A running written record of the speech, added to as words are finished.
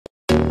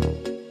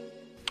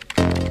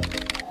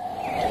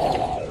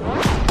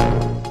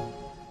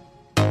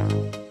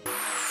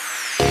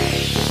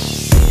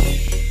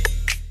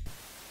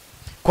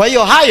Kwa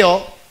hiyo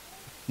hayo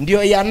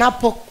ndio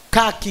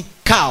yanapokaa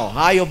kikao,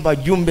 hayo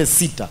majumbe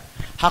 6.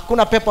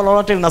 Hakuna pepo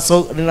lolote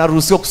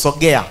linaruhusiwa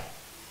kusogea.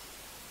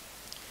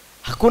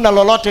 Hakuna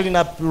lolote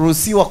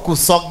linaruhusiwa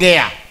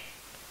kusogea.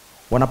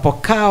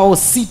 Wanapokaa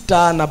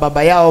 6 na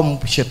baba yao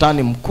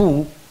shetani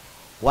mkuu,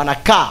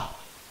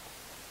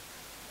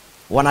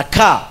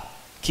 wanakaa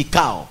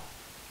kikao.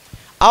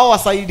 Au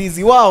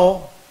wasaidizi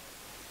wao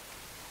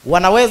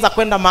wanaweza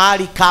kwenda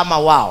mahali kama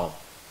wao.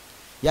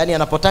 Yaani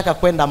anapotaka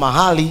kwenda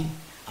mahali,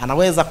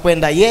 anaweza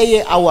kwenda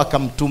yeye au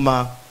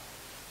akamtuma.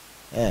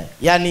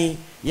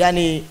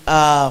 Yani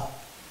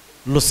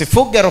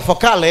Lucifuge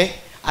Rofokale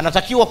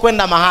anatakiwa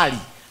kwenda mahali,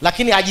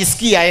 lakini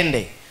ajisikia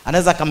aende,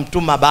 anaweza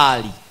akamtuma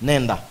Baali,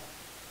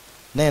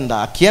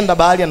 nenda. Akienda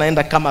Baali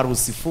anaenda kama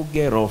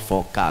Lucifuge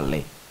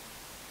Rofokale.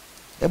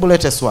 Hebu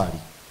lete swali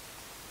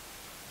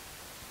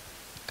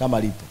kama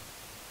lipo.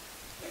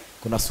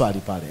 Kuna swali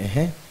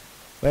pale.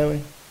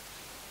 Wewe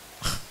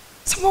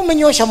sema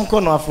umenyosha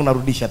mkono afu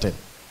unarudisha tena.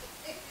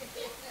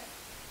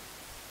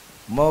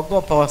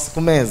 Mwogopa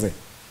wasikumeze.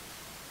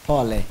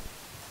 Pole.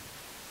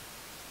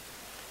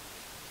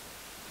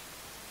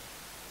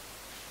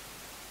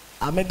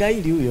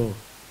 Amegaili huyo.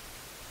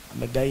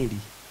 Amegaili.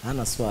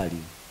 Hana swali.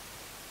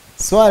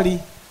 Swali?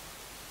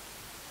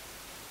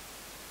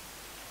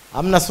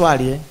 Hamna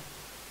swali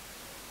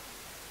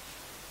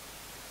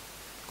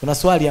Kuna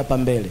swali hapa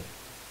mbele.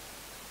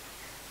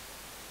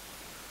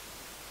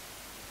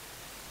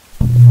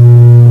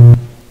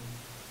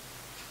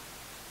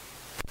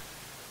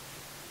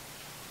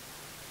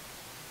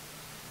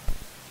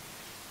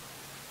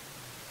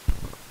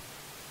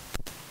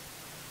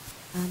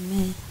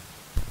 Amen.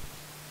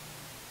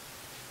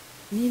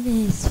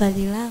 Mimi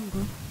swali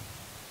langu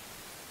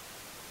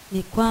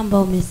ni kwamba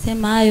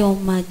umesema hayo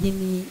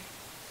maji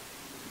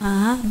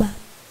mahaba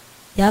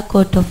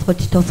yako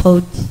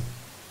tofauti.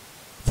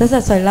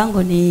 Sasa swali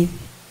langu ni hivi.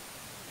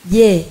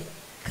 Je,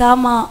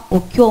 kama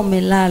ukiwa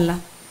umelala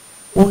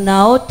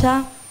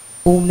unaota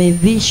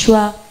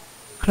umevishwa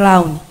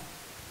crown,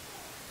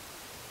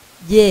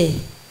 je,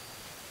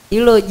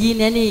 hilo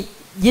jini, yani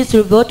jinsi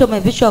ulivyoota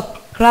umevishwa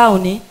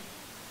crown,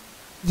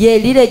 je,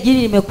 lile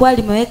jini limekuwa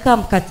limeweka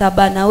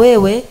mkataba na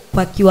wewe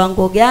kwa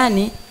kiwango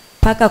gani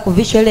mpaka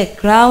kuvishwa ile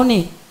crown?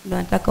 Ndio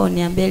nataka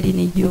uniambie ili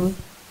nijue.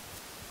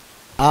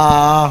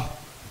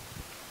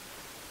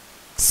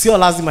 Sio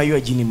lazima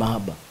iwe jini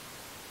mahaba.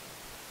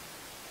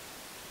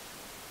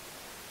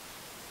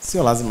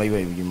 Sio lazima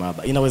iwe jini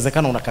mahaba.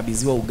 Inawezekana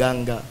unakabidhiwa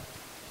uganga.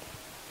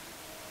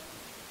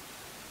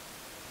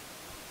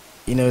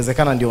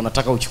 Inawezekana ndio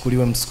unataka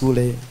uchukuliwe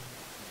msukule.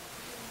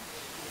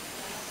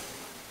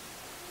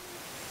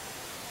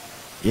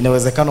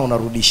 Inawezekana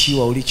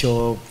unarudishiwa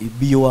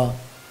ulichoibiwa.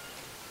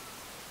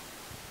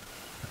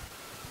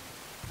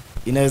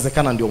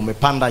 Inawezekana ndio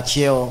umepanda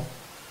cheo.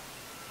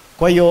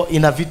 Kwa hiyo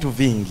ina vitu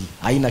vingi,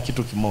 haina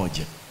kitu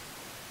kimoja.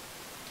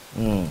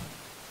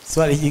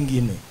 Swali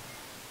jingine.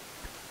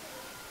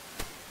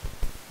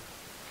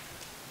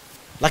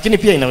 Lakini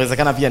pia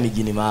inawezekana pia ni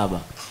jini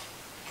mahaba.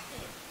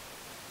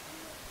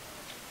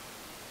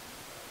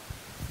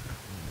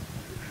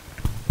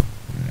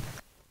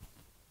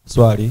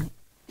 Swali.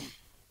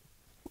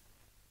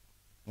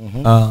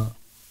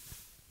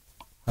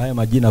 Haya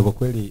majina kwa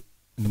kweli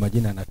ni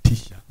majina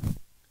yanatisha.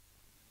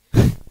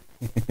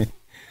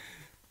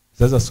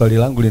 Sasa swali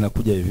langu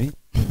linakuja hivi.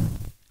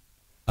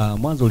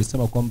 Mwanzo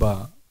ulisema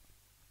kwamba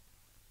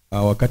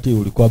wakati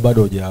ulikuwa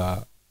bado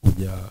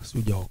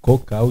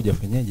hujaokoka au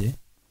hujafanyaje,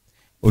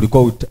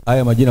 ulikuwa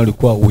haya majina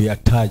ulikuwa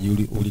uyataji,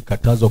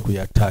 ulikatazwa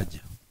kuyataja.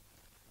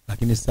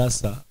 Lakini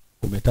sasa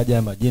umetaja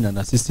haya majina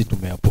na sisi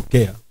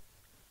tumeyapokea.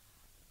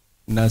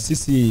 Na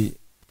sisi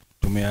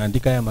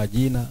tumeandika haya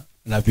majina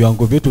na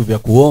viwango vyetu vya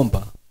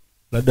kuomba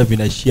labda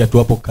vinaishia tu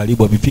hapo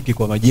karibu, havifiki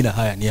kwa majina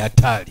haya, ni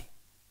hatari.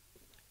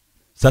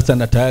 Sasa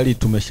na tayari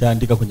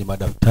tumeshaandika kwenye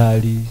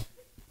madaftari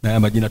na haya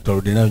majina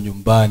tutarudi nayo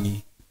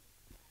nyumbani.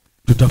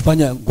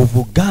 Tutafanya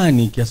nguvu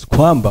gani kiasi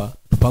kwamba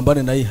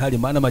tupambane na hii hali?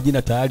 Maana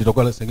majina tayari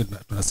tutakuwa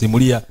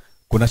tunasimulia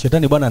kuna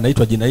shetani bwana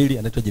anaitwa jina hili,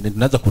 anaitwa jina,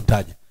 tunaanza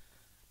kutaja.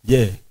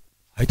 Je,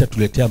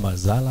 haitatuletea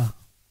madhara?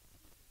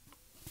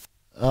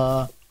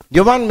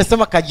 Ndio maana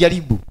nimesema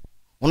kajaribu.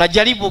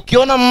 Unajaribu,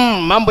 ukiona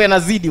mambo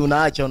yanazidi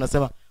unaacha,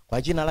 unasema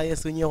kwa jina la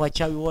Yesu nyewe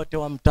wachawi wote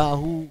wa mtaa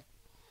huu,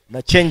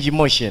 na change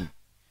motion.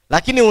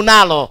 Lakini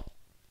unalo.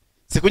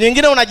 Siku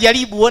nyingine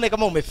unajaribu uone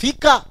kama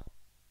umefika.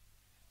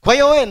 Kwa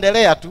hiyo wewe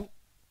endelea tu.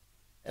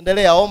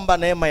 Endelea, omba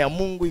neema ya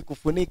Mungu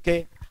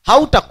ikufunike.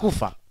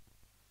 Hautakufa.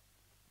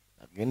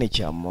 Lakini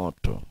cha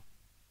moto,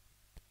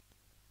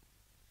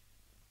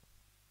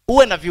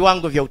 uwe na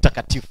viwango vya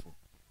utakatifu.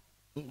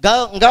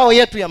 Ngao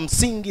yetu ya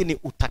msingi ni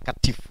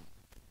utakatifu.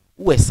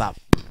 Uwe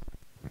safi.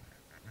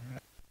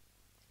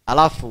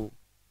 Alafu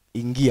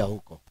ingia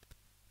huko.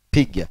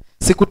 Piga.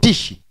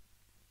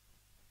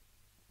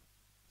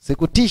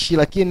 Sikutishi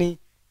lakini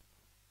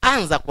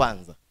anza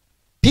kwanza.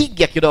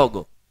 Piga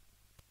kidogo.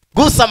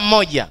 Gusa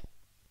mmoja.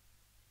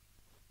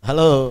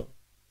 Halo.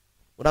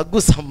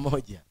 Unagusa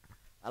mmoja.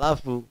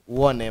 Alafu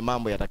uone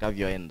mambo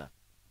yatakavyoenda.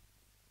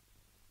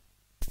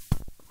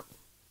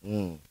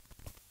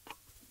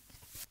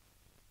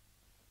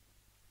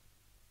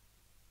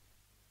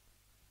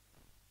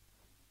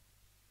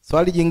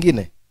 Swali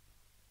jingine?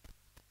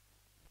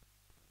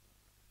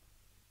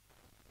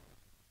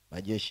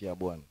 Majeshi ya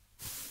Bwana.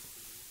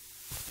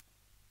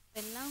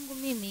 Swali langu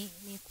mimi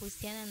ni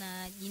kuhusiana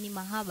na jini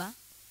mahaba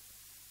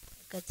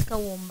katika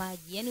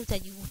uombaji. Yaani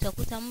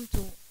utakuta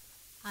mtu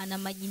ana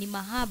majini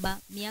mahaba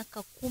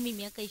miaka 10,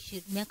 miaka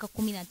 20, miaka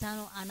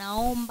 15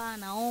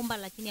 anaomba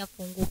lakini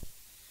hafunguki.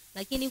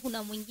 Lakini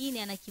kuna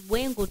mwingine ana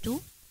kibwengo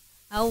tu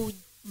au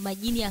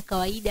majini ya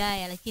kawaida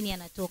haya lakini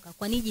anatoka.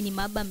 Kwa nini jini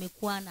mahaba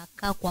amekuwa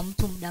anakaa kwa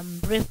mtu muda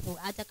mrefu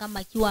hata kama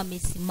akiwa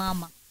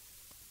amesimama?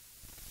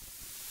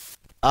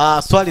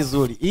 Swali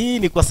zuri. Hii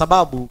ni kwa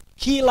sababu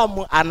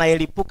kila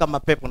anayelipuka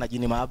mapepo na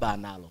jini mahaba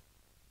analo.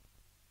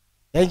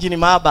 Yaani jini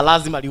mahaba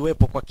lazima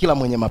liwepo kwa kila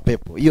mwenye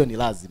mapepo. Hiyo ni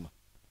lazima.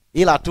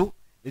 Ila tu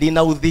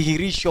lina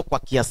udhihirisho kwa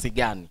kiasi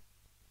gani.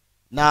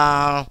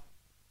 Na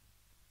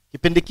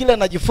kipindi kile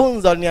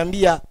najifunza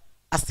waliniambia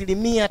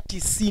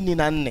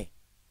 94%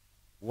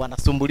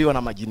 wanasumbuliwa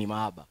na majini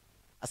mahaba.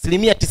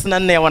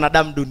 94% ya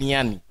wanadamu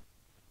duniani.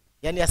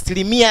 Yaani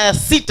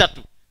 6%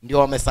 tu ndio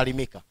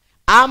wamesalimika.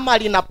 Ama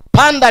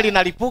linapanda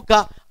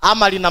linalipuka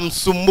ama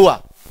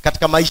linamsumbua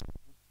katika maisha.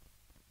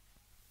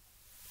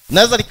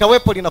 Naweza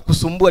likawepo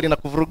linakusumbua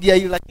linakuvurugia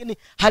hili lakini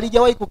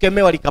halijawahi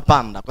kukemewa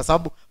likapanda, kwa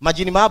sababu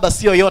majini mahaba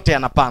sio yote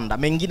yanapanda,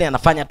 mengine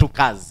yanafanya tu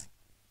kazi.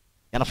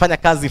 Yanafanya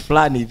kazi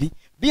fulani hivi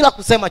bila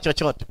kusema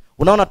chochote.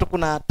 Unaona tu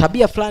kuna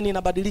tabia fulani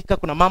inabadilika,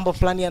 kuna mambo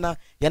fulani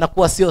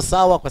yanakuwa sio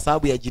sawa kwa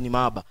sababu ya jini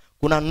mahaba.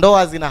 Kuna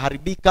ndoa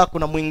zinaharibika,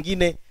 kuna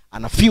mwingine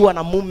anafiwa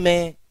na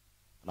mume,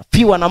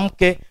 anafiwa na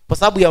mke kwa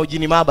sababu ya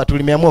jini mahaba.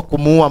 Tulimeamua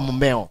kumuua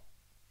mumeo.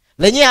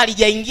 Lenyewe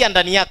halijaingia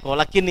ndani yako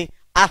lakini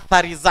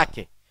athari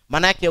zake.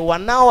 Maana yake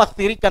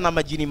wanaoathirika na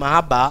majini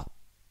mahaba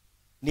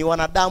ni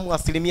wanadamu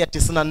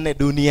 94%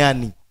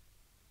 duniani.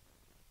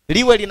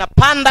 Liwe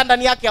linapanda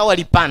ndani yake au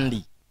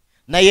halipandi.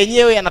 Na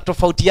yenyewe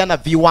yanatofautiana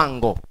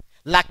viwango.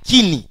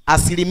 Lakini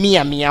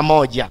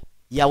 100%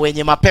 ya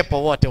wenye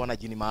mapepo wote wana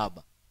jini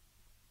mahaba.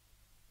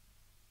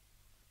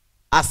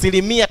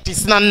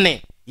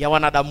 94% ya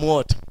wanadamu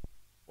wote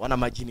wana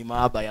majini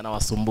mahaba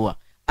yanawasumbua.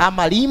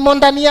 Ama limo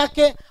ndani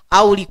yake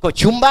au liko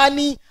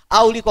chumbani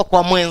au liko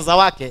kwa mwenza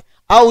wake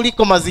au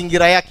liko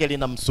mazingira yake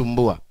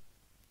linamsumbua.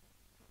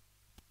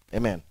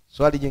 Amen.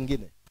 Swali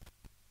jingine.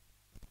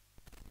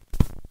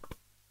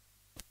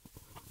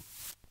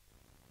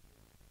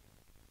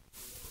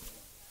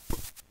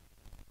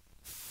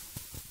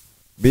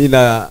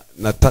 Bila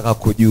nataka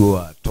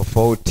kujua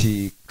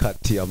tofauti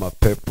kati ya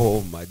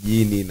mapepo,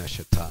 majini na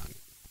shetani.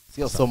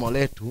 Sio somo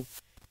letu,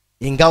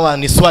 ingawa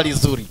ni swali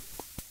zuri.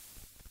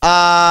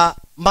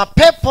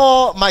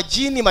 Mapepo,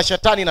 majini,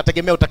 mashetani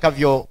inategemea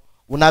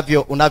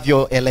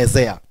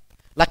unavyoelezea.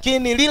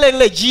 Lakini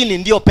lile jini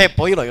ndio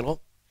pepo hilo.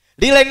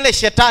 Lile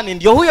shetani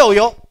ndio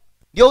huyo.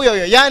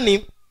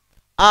 Yaani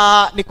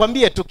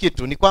nikwambie tu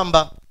kitu ni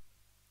kwamba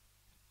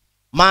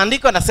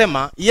maandiko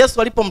yanasema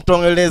Yesu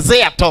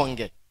alipomtongelezea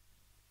tonge.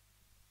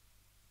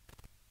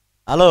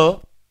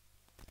 Halo?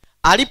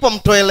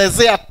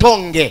 Alipomtoelezea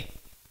tonge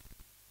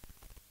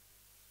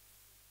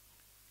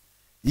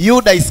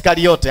Yuda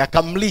Iskariote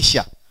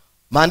akamlisha.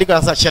 Maandiko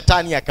yanasema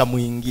shetani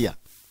akamuingia.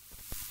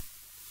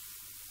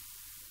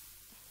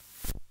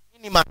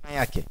 Nini maana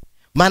yake?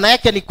 Maana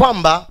yake ni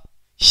kwamba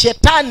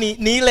shetani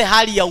ni ile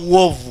hali ya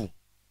uovu.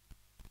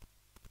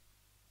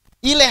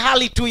 Ile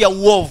hali tu ya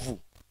uovu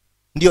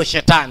ndio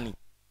shetani.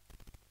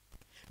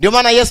 Ndio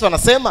maana Yesu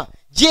anasema,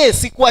 "Je,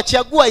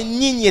 sikuwachagua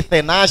nyinyi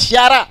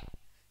 12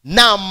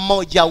 na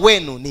mmoja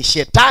wenu ni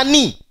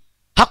shetani?"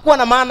 Hakuwa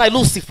na maana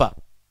Lucifer.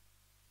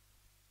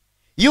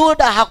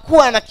 Yuda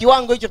hakuwa na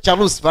kiwango hicho cha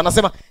Lucifer.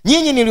 Anasema,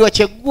 "Nyinyi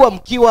niliwachagua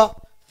mkiwa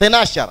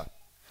 12,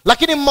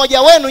 lakini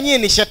mmoja wenu nyinyi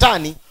ni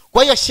shetani."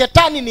 Kwa hiyo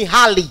shetani ni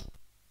hali,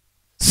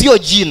 sio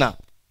jina.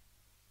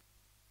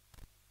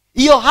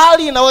 Hiyo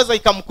hali inaweza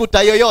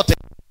ikamkuta yoyote.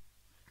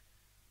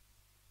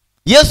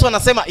 Yesu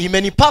anasema,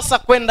 "Imenipasa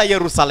kwenda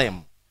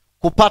Yerusalemu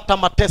kupata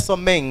mateso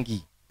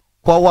mengi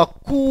kwa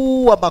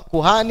wakuu wa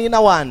makuhani na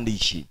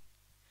waandishi,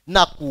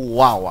 na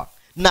kuuawa,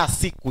 na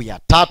siku ya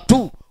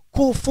 3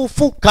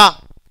 kufufuka."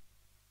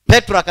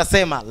 Petro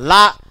akasema,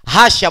 "La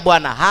hasha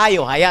Bwana,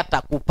 hayo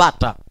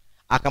hayatakupata."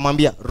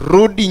 Akamwambia,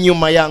 "Rudi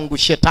nyuma yangu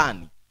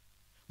Shetani,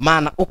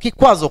 maana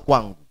ukikwazo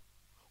kwangu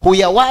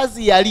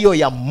huyawazi yaliyo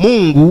ya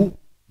Mungu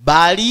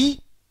bali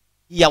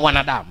ya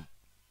wanadamu."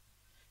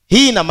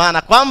 Hii ina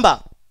maana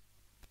kwamba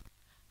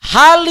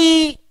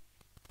hali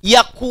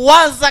ya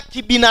kuwaza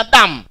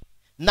kibinadamu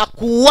na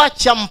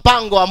kuacha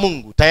mpango wa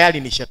Mungu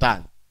tayari ni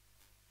shetani.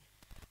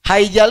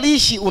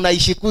 Haijalishi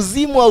unaishi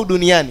kuzimu au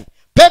duniani.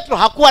 Petro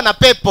hakuwa na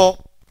pepo,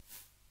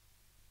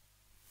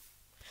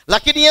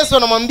 lakini Yesu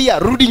anamwambia,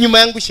 "Rudi nyuma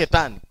yangu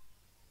Shetani."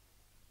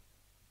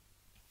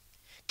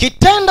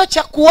 Kitendo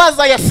cha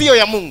kuwaza yasiyo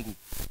ya Mungu,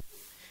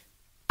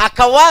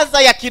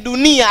 akawaza ya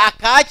kidunia,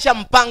 akaacha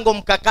mpango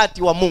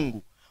mkakati wa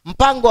Mungu.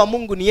 Mpango wa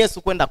Mungu ni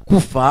Yesu kwenda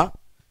kufa,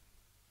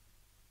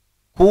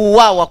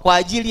 kuuawa kwa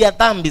ajili ya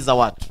dhambi za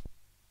watu.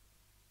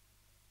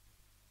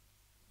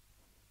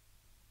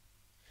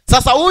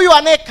 Sasa huyu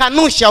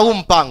anayekanusha huu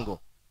mpango,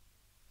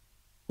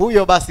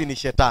 huyo basi ni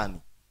shetani.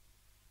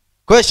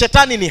 Kwa hiyo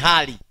shetani ni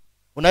hali.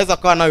 Unaweza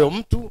kuwa nayo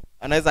mtu,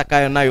 anaweza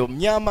akawa nayo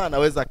mnyama,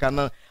 anaweza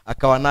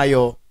akawa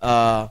nayo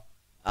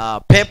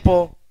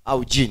pepo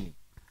au jini.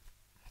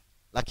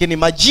 Lakini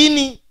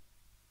majini,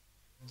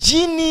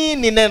 jini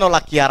ni neno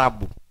la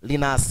Kiarabu,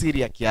 lina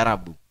asili ya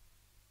Kiarabu.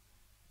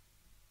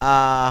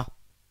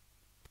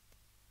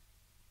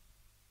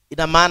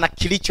 Ina maana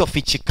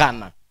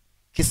kilichofichikana,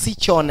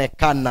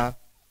 kisichoonekana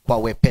kwa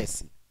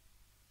wepesi.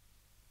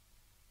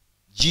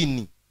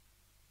 Jini.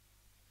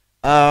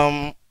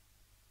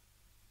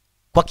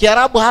 Kwa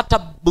Kiarabu hata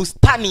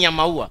bustani ya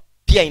maua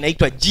pia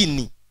inaitwa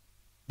jini.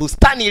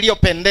 Bustani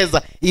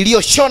iliyopendeza,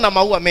 iliyoshona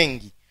maua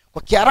mengi,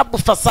 kwa Kiarabu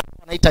fasaha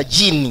wanaita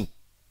jini.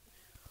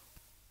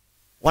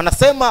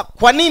 Wanasema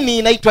kwa nini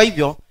inaitwa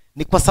hivyo?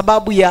 Ni kwa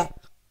sababu ya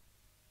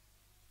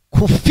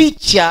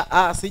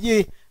kuficha,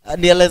 sijui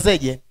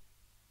nielezeje,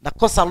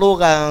 nakosa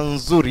lugha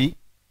nzuri.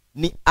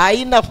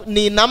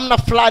 Ni namna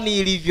fulani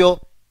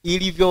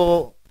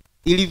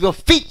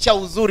ilivyoficha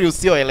uzuri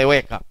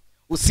usioeleweka,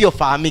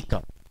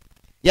 usiofahamika.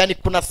 Yaani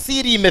kuna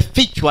siri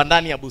imefichwa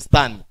ndani ya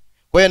bustani.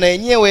 Kwa hiyo na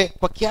yenyewe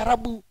kwa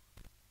Kiarabu,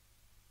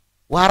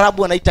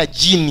 Waarabu wanaita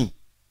jini,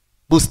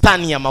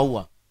 bustani ya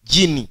maua,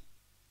 jini,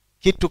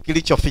 kitu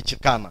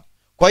kilichofichikana.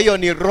 Kwa hiyo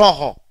ni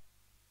roho.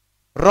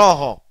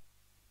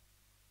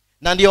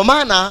 Na ndio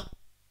maana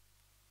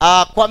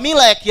kwa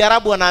mila ya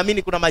Kiarabu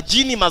wanaamini kuna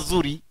majini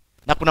mazuri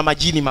na kuna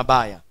majini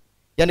mabaya.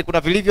 Yaani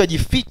kuna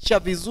vilivyojificha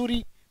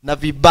vizuri na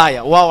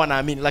vibaya, wao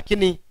wanaamini.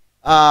 Lakini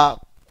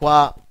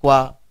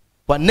kwa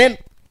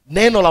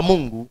neno la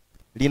Mungu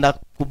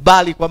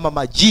linakubali kwamba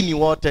majini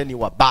wote ni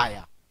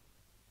wabaya.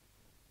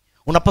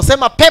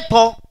 Unaposema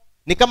pepo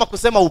ni kama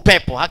kusema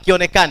upepo,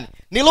 hakionekani.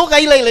 Ni lugha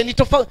ile ile, ni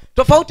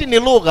tofauti ni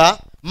lugha,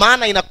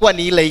 maana inakuwa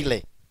ni ile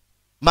ile.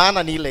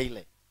 Maana ni ile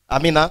ile.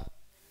 Amina.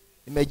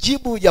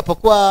 Nimejibu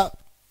japokuwa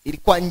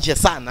ilikuwa nje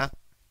sana.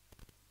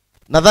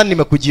 Nadhani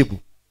nimekujibu.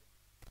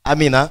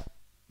 Amina.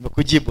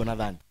 Nimekujibu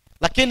nadhani.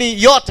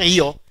 Lakini yote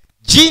hiyo,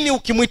 jini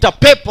ukimuita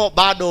pepo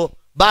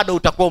bado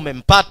utakuwa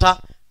umempata.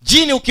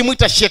 Jini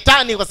ukimuita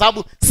shetani kwa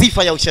sababu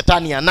sifa ya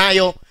ushetani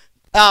anayo.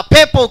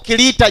 Pepo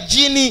ukiliita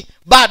jini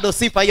bado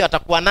sifa hiyo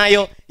atakuwa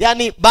nayo.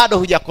 Yaani bado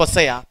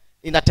hujakosea.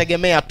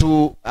 Inategemea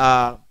tu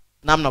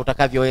namna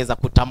utakavyoweza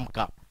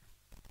kutamka.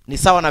 Ni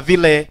sawa na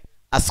vile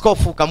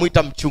askofu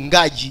ukamuita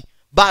mchungaji,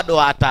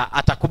 bado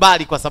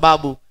atakubali kwa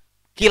sababu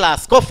kila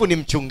askofu ni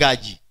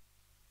mchungaji.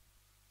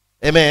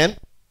 Amen.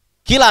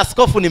 Kila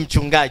askofu ni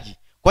mchungaji.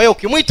 Kwa hiyo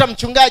ukimuita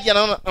mchungaji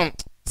anaona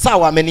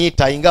sawa,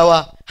 ameniita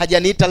ingawa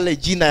hajaniita lile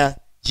jina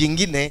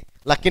jingine,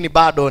 lakini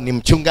bado ni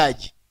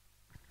mchungaji.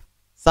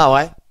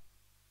 Sawa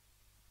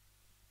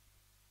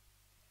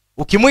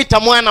Ukimuita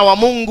mwana wa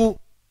Mungu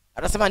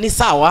atasema ni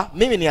sawa,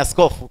 mimi ni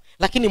askofu,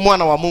 lakini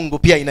mwana wa Mungu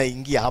pia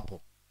inaingia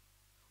hapo.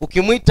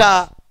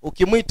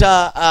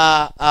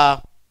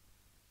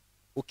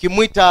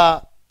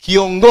 Ukimuita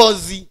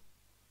kiongozi,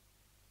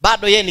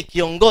 bado yeye ni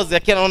kiongozi,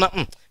 lakini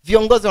anaona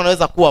viongozi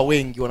wanaweza kuwa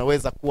wengi,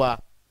 wanaweza kuwa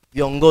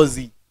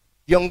viongozi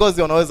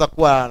wanaweza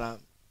kuwa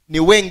ni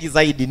wengi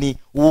zaidi,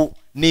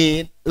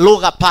 ni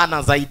lugha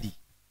pana zaidi.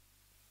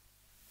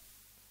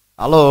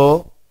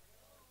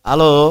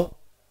 Halo.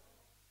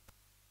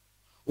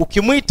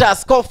 Ukimuita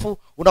askofu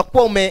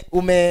unakuwa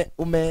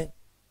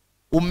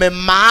ume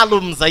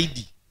maalum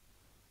zaidi.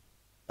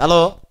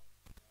 Halo.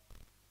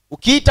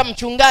 Ukiita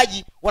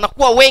mchungaji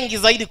wanakuwa wengi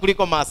zaidi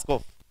kuliko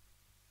maaskofu.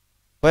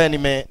 Kwa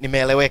hiyo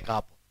nimeeleweka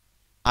hapo.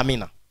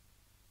 Amina.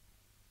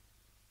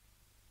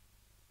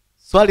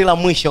 Swali la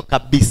mwisho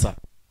kabisa.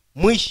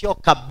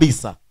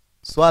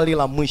 Swali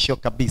la mwisho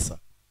kabisa.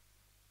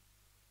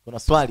 Kuna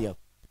swali hapo?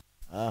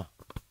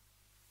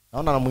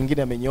 Naona na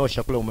mwingine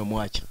amenyoosha kule,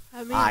 umemwacha.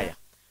 Haya.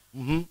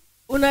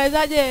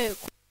 Unawezaje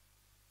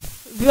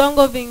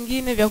viwango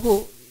vingine vya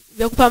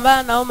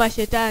kupambana na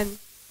mashetani?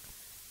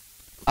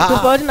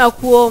 Tofauti na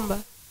kuomba.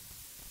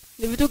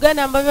 Ni vitu gani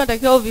ambavyo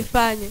unatakiwa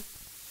uvifanye?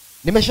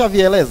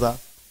 Nimeshavieleza.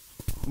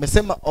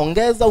 Nimesema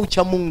ongeza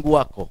uchamungu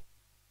wako.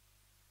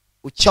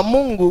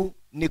 Uchamungu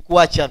ni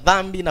kuacha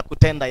dhambi na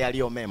kutenda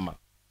yaliyo mema.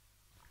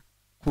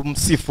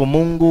 Kumsifu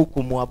Mungu,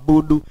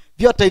 kumwabudu,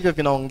 vyote hivyo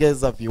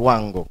vinaongeza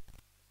viwango.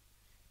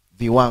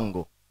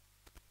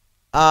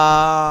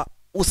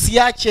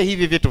 Usiache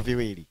hivi vitu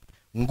viwili.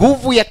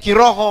 Nguvu ya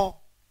kiroho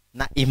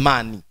na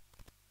imani.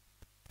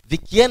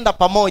 Vikienda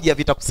pamoja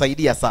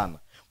vitakusaidia sana.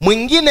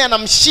 Mwingine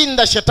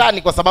anamshinda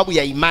shetani kwa sababu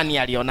ya imani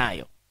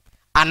aliyonayo.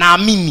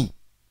 Anaamini.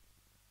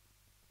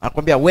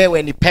 Anakuambia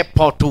wewe ni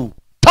pepo tu,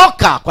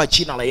 toka kwa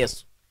jina la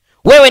Yesu.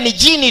 Wewe ni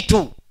jini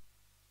tu,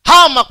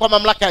 hama kwa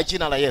mamlaka ya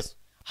jina la Yesu.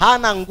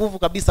 Hana nguvu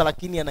kabisa,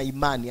 lakini ana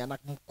imani, ana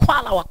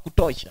mkwala wa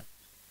kutosha.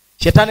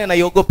 Shetani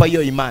anaiogopa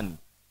hiyo imani.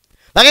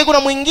 Lakini kuna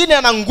mwingine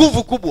ana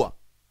nguvu kubwa,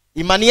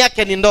 imani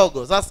yake ni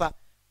ndogo. Sasa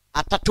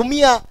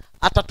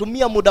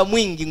atatumia muda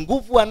mwingi,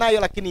 nguvu anayo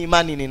lakini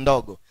imani ni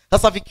ndogo.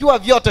 Sasa vikiwa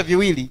vyote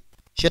viwili,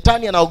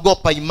 shetani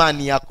anaogopa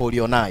imani yako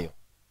ulionayo.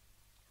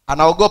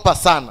 Anaogopa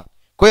sana.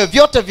 Kwa hiyo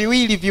vyote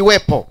viwili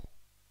viwepo.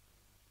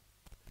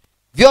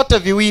 vyote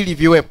viwili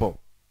viwepo.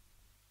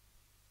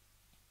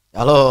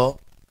 Halo,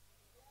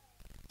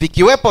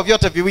 vikiwepo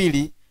vyote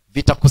viwili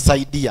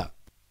vitakusaidia.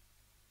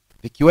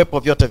 Vikiwepo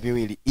vyote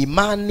viwili,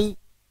 imani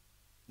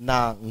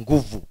na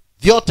nguvu,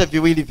 vyote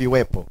viwili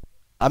viwepo.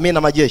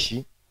 Amina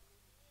majeshi.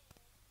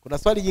 Kuna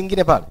swali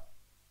jingine pale?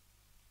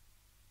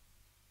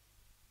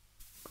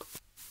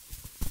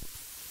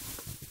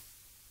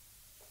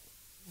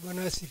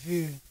 Bwana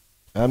asifiwe.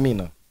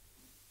 Amina.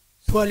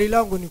 Swali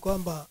langu ni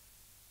kwamba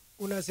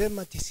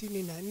unasema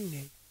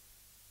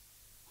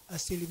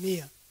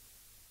 94%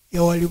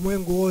 ya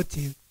walimwengu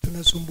wote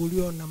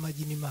tunasumbuliwa na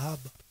majini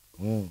mahaba.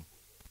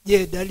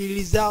 Je,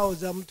 dalili zao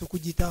za mtu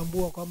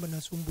kujitambua kwamba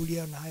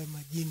nasumbulia na haya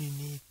majini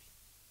ni ipi?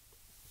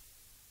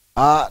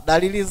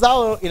 Dalili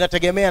zao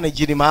inategemea ni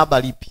jini mahaba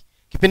lipi.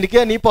 Kipindi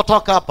kile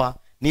nilipotoka hapa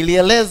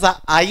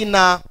nilieleza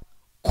aina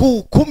kuu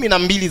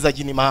 12 za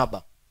jini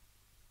mahaba,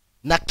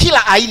 na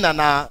kila aina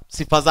na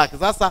sifa zake.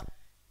 Sasa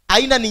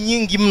aina ni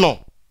nyingi mno.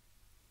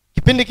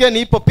 Kipindi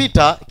kile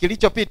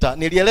kilichopita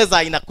nilieleza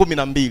aina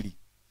 12,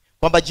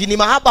 kwamba jini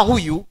mahaba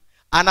huyu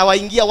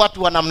anawaingia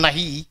watu wa namna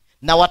hii,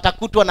 na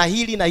watakutwa na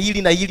hili na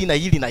hili na hili na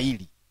hili na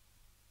hili.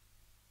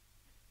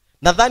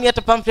 Nadhani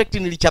hata pamphlet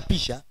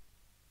nilichapisha.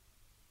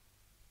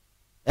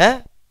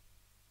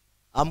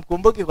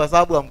 Amkumbuki kwa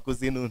sababu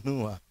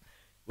hamkuzinunua.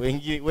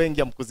 Wengi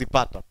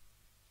hamkuzipata.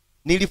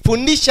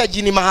 Nilifundisha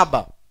jini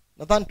mahaba.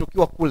 Nadhani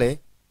tukiwa kule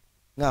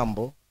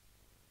ng'ambo.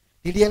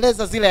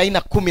 Nilieleza zile aina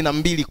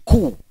 12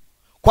 kuu,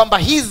 kwamba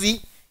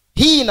hii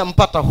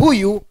inampata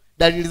huyu,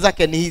 dalili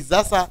zake ni hizi.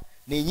 Sasa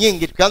ni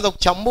nyingi, tukianza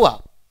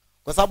kuchambua,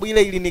 kwa sababu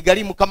ile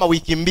ilinigharimu kama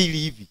wiki 2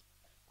 hivi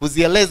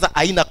kuzieleza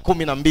aina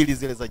 12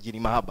 zile za jini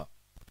mahaba.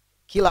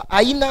 Kila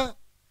aina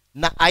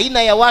na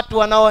aina ya watu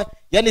wanao,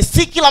 yani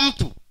si kila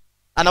mtu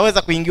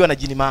anaweza kuingiwa na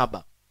jini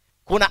mahaba.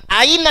 Kuna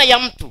aina ya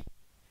mtu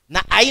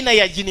na aina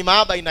ya jini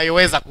mahaba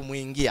inayoweza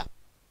kumuingia.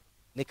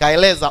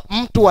 Nikaeleza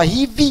mtu wa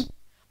hivi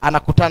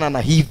anakutana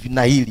na hivi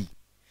na hili,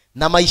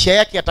 na maisha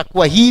yake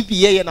yatakuwa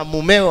hivi, yeye na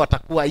mumewe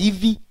watakuwa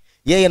hivi,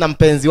 yeye na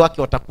mpenzi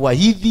wake watakuwa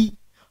hivi.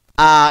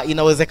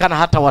 Inawezekana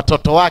hata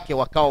watoto wake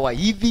wakawa wa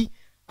hivi,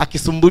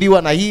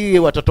 akisumbuliwa na hii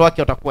watoto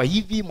wake watakuwa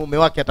hivi, mume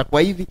wake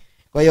atakuwa hivi.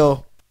 Kwa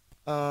hiyo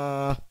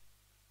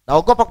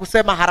naogopa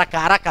kusema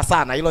haraka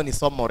sana, hilo ni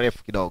somo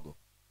refu kidogo.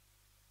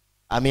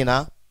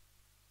 Amina.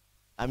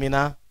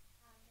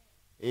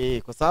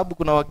 Kwa sababu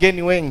kuna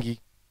wageni wengi,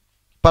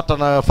 pata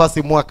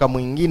nafasi mwaka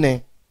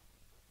mwingine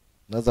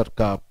naweza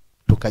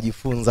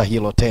tukajifunza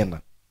hilo tena.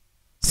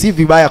 Si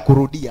vibaya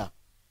kurudia,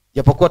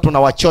 japokuwa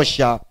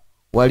tunawachosha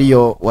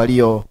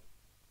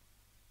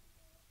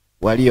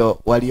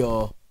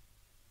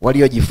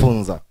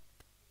waliojifunza.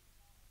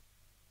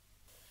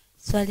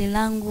 Swali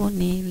langu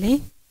ni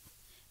hili: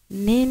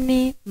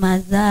 nini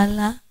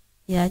madhara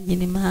ya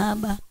jini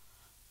mahaba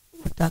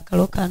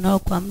utakaloka nao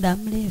kwa muda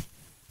mrefu,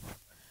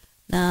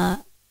 na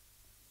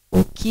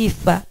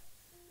ukifa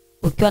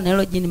ukiwa na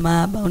hilo jini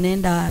mahaba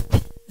unaenda wapi?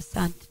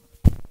 Asante.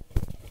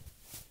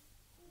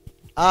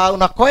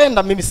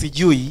 Unakoenda mimi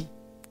sijui,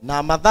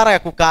 na madhara ya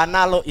kukaa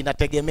nalo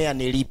inategemea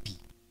ni lipi.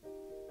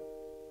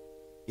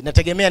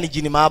 Inategemea ni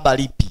jini mahaba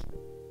lipi.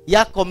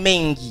 Yako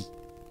mengi.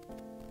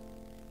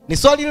 Ni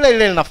swali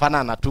lile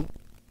linafanana tu,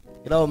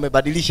 ila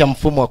umebadilisha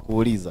mfumo wa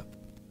kuuliza.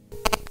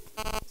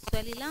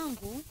 Swali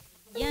langu,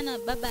 jana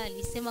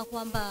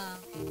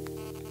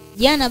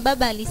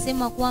baba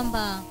alisema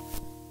kwamba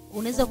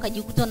unaweza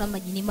ukajikuta na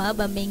majini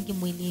mahaba mengi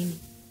mwilini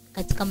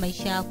katika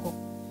maisha yako.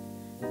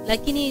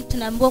 Lakini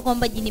tunaambiwa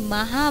kwamba jini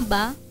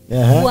mahaba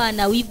huwa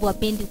ana wivu,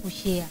 hapendi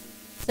kushare.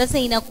 Sasa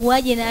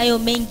inakuwaje na hayo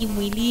mengi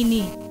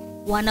mwilini?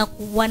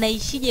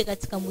 Wanaishije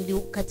katika mwili,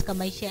 katika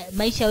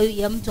maisha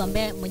ya mtu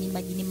ambaye mwenye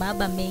majini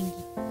mahaba mengi?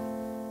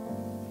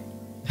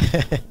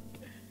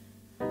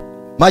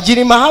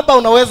 Majini mahaba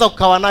unaweza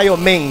ukawa nayo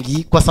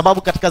mengi kwa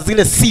sababu katika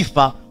zile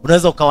sifa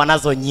unaweza ukawa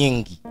nazo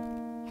nyingi.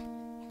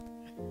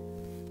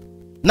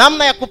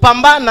 Namna ya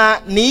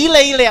kupambana ni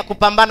ile ya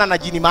kupambana na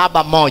jini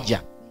mahaba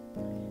moja.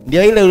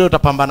 Ndio ile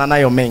utapambana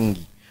nayo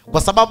mengi.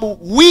 Kwa sababu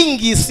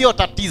wingi sio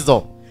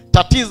tatizo.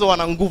 Tatizo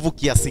wana nguvu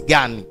kiasi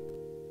gani.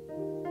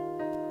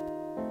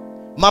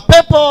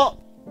 Mapepo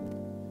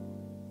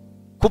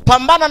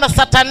kupambana na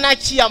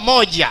satanachi ya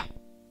moja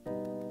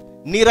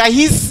ni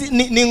rahisi,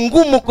 ni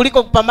ngumu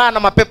kuliko kupambana na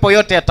mapepo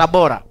yote ya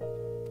Tabora.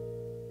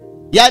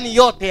 Yaani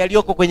yote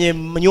yaliyoko kwenye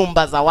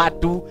nyumba za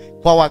watu,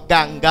 kwa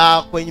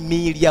waganga, kwenye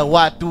miili ya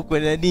watu,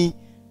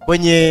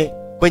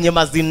 kwenye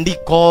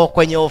mazindiko,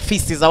 kwenye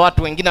ofisi za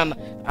watu. Wengine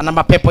ana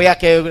mapepo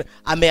yake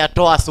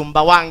ameyatoa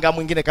Sumbawanga,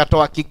 mwingine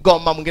katoa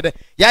Kigoma, mwingine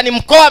yani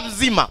mkoa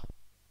mzima.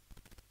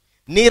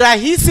 Ni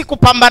rahisi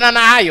kupambana na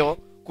hayo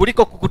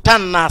kuliko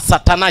kukutana na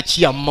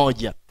satanachi ya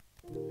mmoja.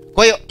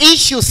 Kwa hiyo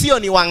issue sio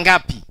ni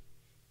wangapi,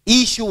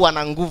 issue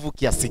wana nguvu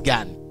kiasi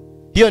gani.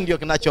 Hiyo ndio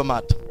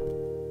kinachomata.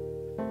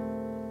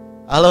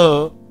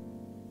 Halo.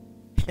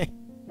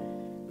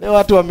 Leo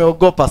watu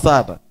wameogopa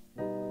sana.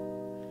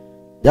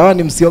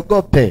 Jamani,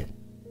 msiogope.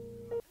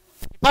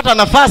 Pata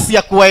nafasi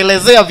ya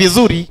kuwaelezea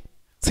vizuri.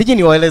 Siji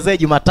niwaelezee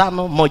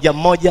Jumatano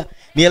mmoja,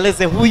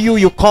 nieleze huyu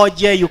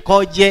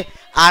yukoje,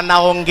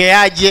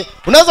 anaongeaje.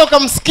 Unaweza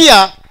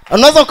ukamsikia,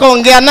 unaweza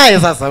ukaongea naye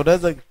sasa,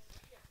 unaweza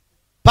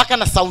paka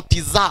na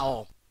sauti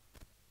zao.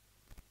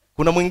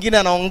 Kuna mwingine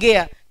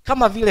anaongea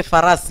kama vile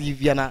farasi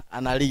hivi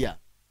analia.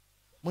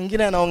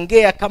 Mwingine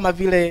anaongea kama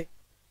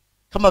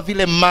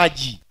vile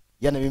maji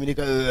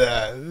yanamiminika.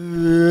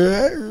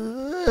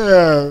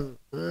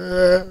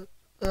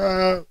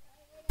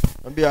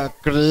 Ambia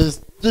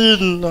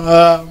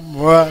Kristina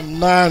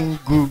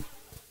mwanangu.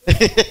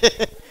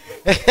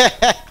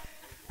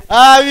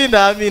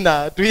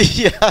 Amina,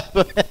 tuishi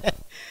hapo.